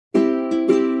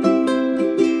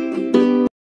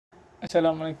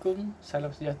Assalamualaikum,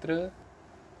 salam sejahtera.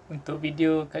 Untuk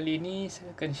video kali ini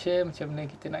saya akan share macam mana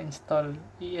kita nak install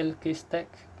ELK stack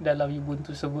dalam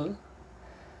Ubuntu server.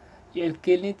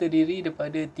 ELK ni terdiri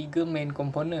daripada 3 main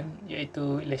komponen,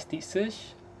 iaitu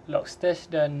Elasticsearch, Logstash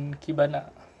dan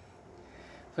Kibana.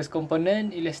 First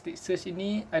komponen Elasticsearch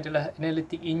ini adalah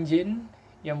analytic engine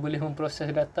yang boleh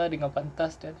memproses data dengan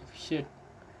pantas dan efisien.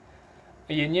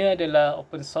 Ianya adalah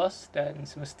open source dan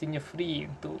semestinya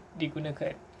free untuk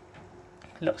digunakan.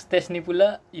 Logstash ni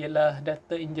pula ialah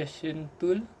data ingestion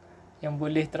tool yang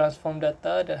boleh transform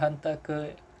data dan hantar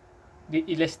ke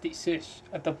Elasticsearch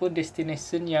ataupun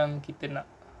destination yang kita nak.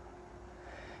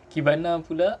 Kibana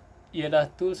pula ialah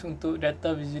tools untuk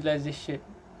data visualization,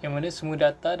 yang mana semua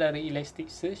data dari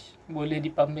Elasticsearch boleh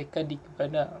dipamerkan di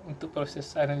Kibana untuk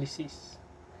proses analisis.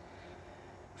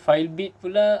 Filebit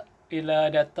pula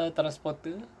ialah data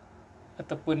transporter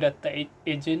ataupun data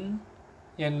agent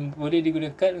yang boleh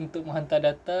digunakan untuk menghantar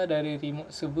data dari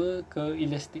remote server ke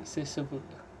Elasticsearch server.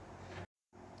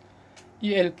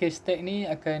 ELK stack ni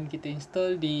akan kita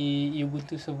install di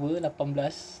Ubuntu server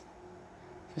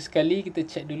 18. First kali kita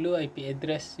check dulu IP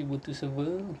address Ubuntu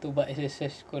server untuk buat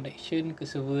SSH connection ke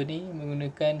server ni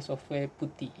menggunakan software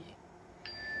putih.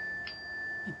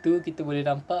 Itu kita boleh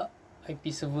nampak IP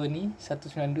server ni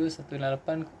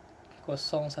 192.168.0.195.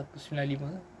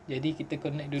 Jadi kita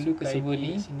connect dulu ke server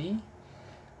ni sini.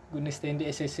 Guna standard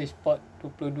SSH port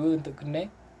 22 untuk connect.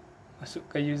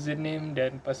 Masukkan username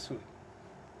dan password.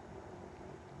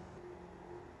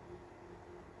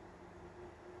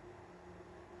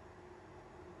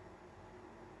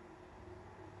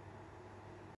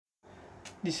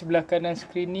 Di sebelah kanan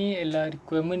skrin ni ialah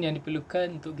requirement yang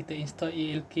diperlukan untuk kita install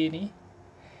ELK ni.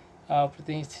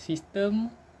 Operating system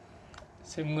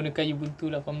saya menggunakan Ubuntu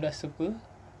 18 server,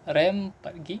 RAM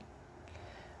 4GB,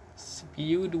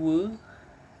 CPU 2,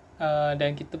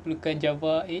 dan kita perlukan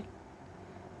Java 8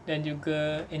 dan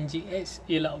juga NGX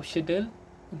ialah optional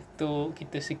untuk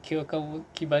kita securekan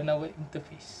Kibana web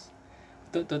interface.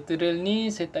 Untuk tutorial ni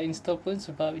saya tak install pun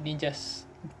sebab ini just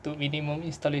untuk minimum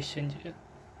installation je.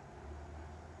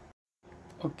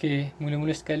 Ok,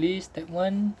 mula-mula sekali step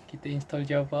 1 kita install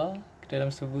Java ke dalam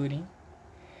server ni.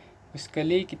 First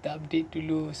sekali kita update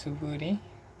dulu server ni,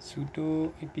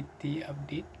 sudo apt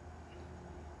update.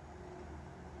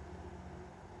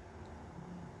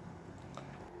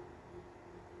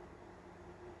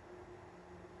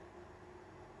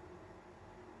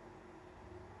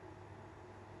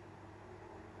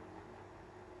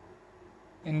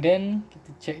 And then kita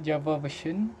check Java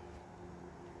version.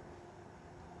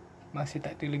 Masih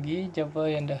tak ada lagi Java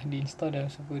yang dah diinstall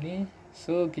dalam server ni.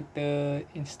 So kita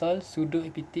install sudo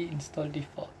apt install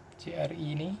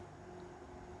default-jre ni.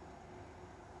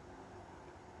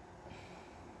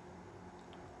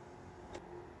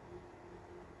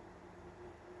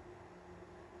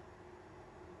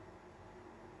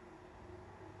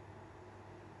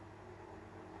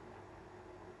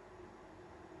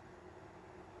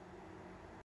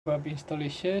 Habis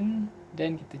installation,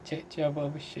 then kita check Java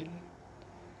version.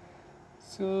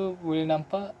 So boleh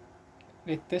nampak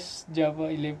latest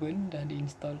Java 11 dah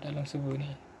diinstall dalam server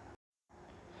ni.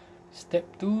 Step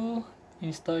 2,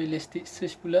 install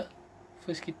Elasticsearch pula.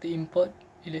 First kita import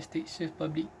Elasticsearch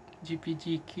public GPG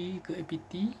key ke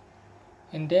apt,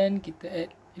 and then kita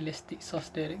add elastic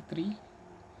source directory.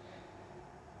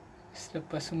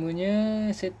 Selepas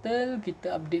semuanya settle,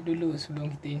 kita update dulu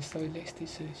sebelum kita install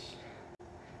Elasticsearch.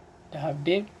 Dah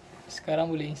update, sekarang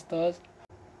boleh install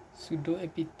sudo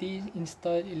apt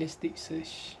install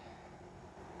Elasticsearch.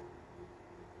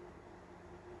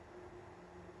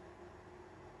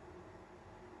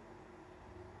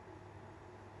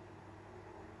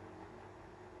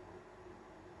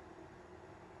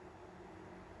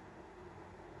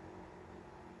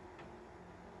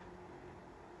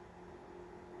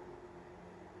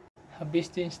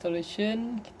 Habis di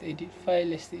installation, kita edit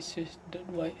file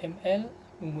elasticsearch.yml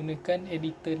menggunakan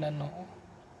editor nano.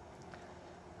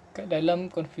 Kat dalam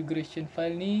configuration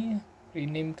file ni,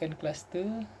 renamekan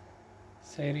cluster.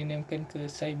 Saya renamekan ke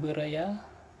Cyber Raya.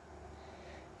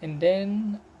 And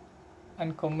then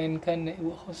uncommentkan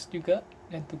network host juga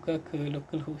dan tukar ke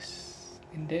localhost.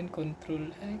 And then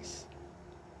Ctrl X.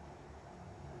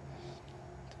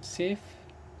 Save.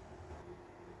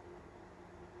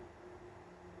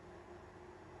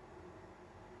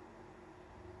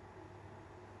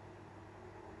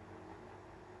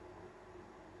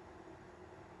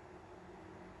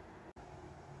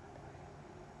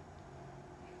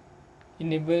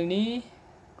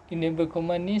 Enable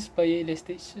command ni supaya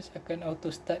Elasticsearch akan auto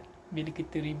start bila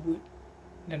kita reboot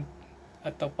dan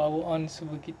atau power on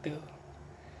server kita.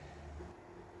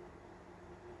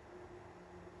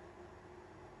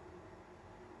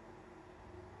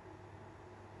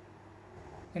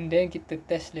 And then kita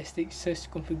test elasticsearch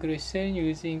configuration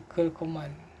using curl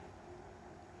command.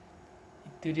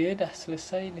 Itu dia, dah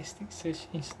selesai elasticsearch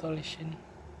installation.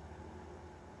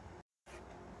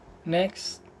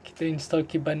 Next, kita install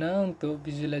Kibana untuk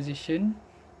visualization.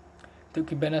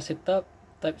 Untuk Kibana setup,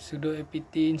 type sudo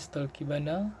apt install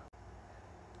Kibana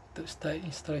untuk start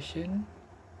installation.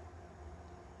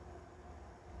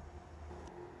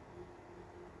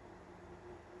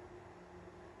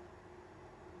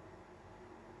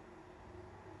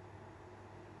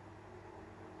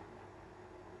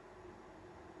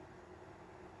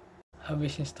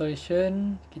 Habis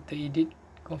installation, kita edit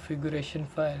configuration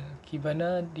file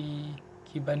Kibana di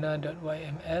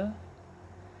kibana.yml.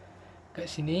 Kat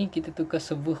sini kita tukar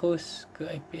server host ke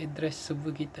IP address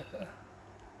server kita.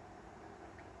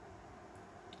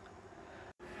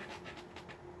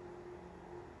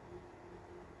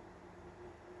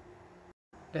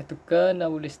 Dah tukar,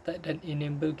 nak boleh start dan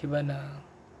enable Kibana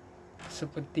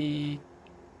seperti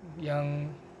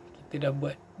yang kita dah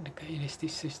buat dekat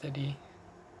elasticsearch tadi.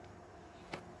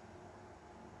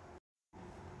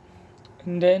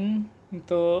 And then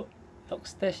untuk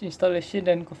Logstash installation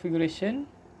dan configuration,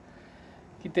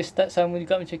 kita start sama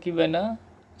juga macam Kibana,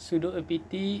 sudo apt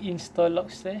install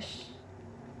Logstash.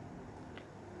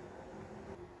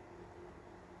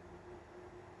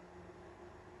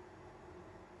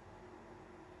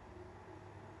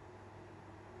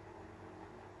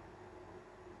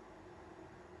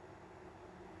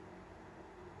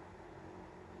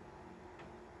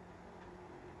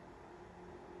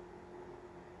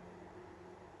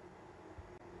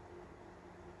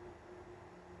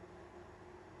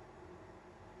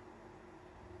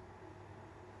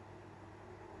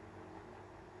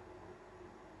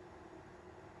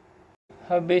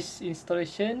 Habis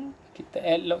installation, kita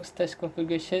add Logstash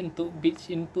configuration untuk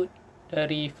bits input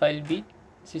dari file bit,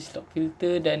 syslog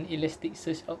filter dan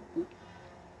elasticsearch output.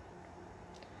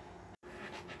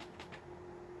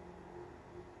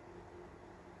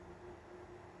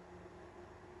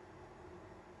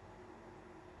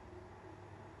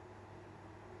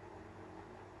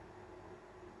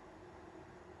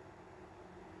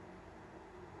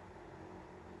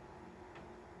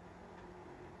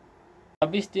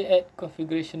 Habis dia add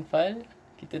configuration file,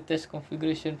 kita test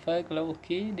configuration file. Kalau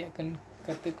ok, dia akan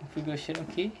kata configuration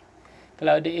ok.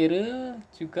 Kalau ada error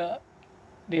juga,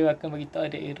 dia akan beritahu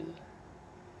ada error.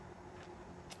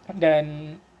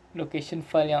 Dan location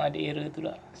file yang ada error tu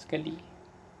lah sekali.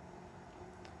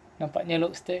 Nampaknya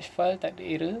Logstash file tak ada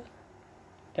error.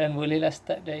 Dan bolehlah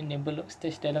start dan enable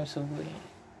Logstash dalam server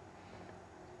ni.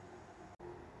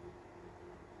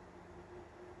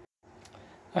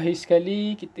 Akhir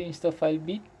sekali, kita install file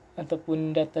bit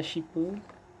ataupun data shipper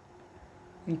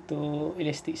untuk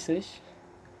elasticsearch.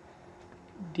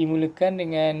 Dimulakan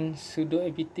dengan sudo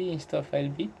apt install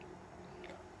file bit.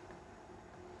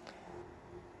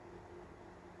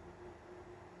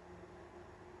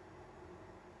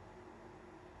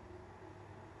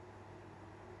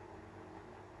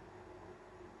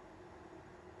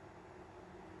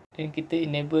 Dan kita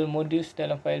enable modules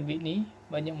dalam file bit ni.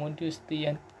 Banyak modules tu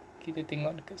yang kita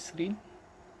tengok dekat screen.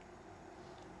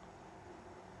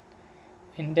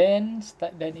 And then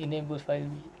start dan enable file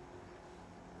bit.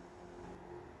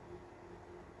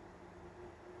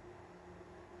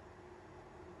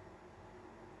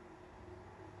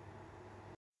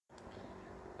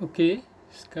 Ok,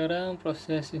 sekarang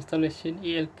proses installation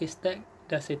ELK stack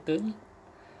dah settle.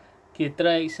 Kita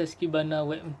try access Kibana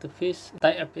web interface,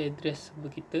 type IP address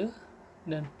server kita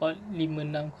dan port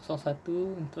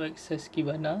 5601 untuk akses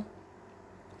Kibana.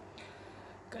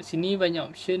 Kat sini banyak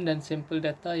option dan sampel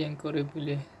data yang korang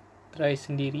boleh try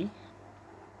sendiri.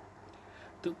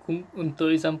 Untuk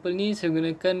example ni, saya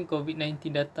gunakan COVID-19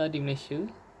 data di Malaysia.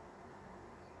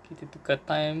 Kita tukar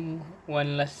time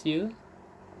one last year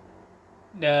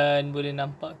dan boleh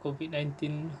nampak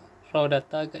COVID-19 raw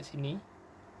data kat sini.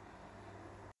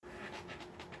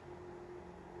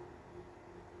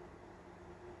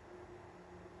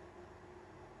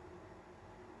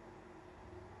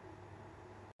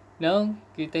 Now,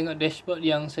 kita tengok dashboard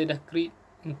yang saya dah create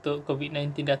untuk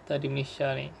COVID-19 data di Malaysia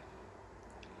ni.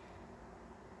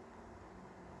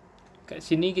 Kat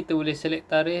sini kita boleh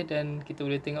select tarikh dan kita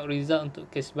boleh tengok result untuk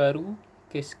kes baru,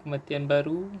 kes kematian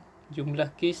baru, jumlah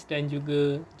kes dan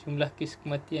juga jumlah kes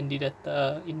kematian di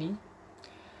data ini.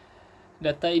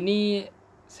 Data ini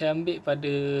saya ambil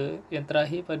pada yang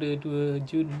terakhir pada 2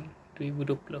 Jun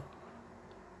 2020.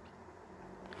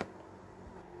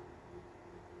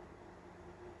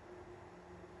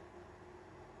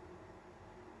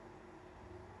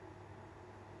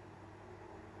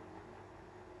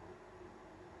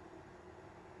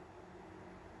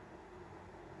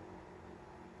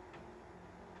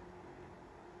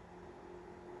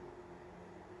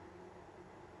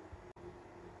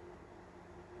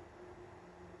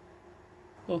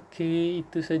 Okey,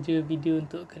 itu saja video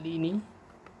untuk kali ini.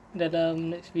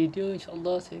 Dalam next video,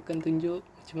 insyaAllah saya akan tunjuk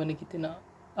macam mana kita nak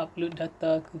upload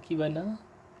data ke Kibana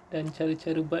dan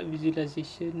cara-cara buat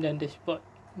visualization dan dashboard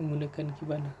menggunakan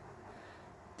Kibana.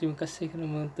 Terima kasih kerana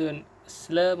menonton.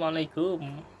 Assalamualaikum.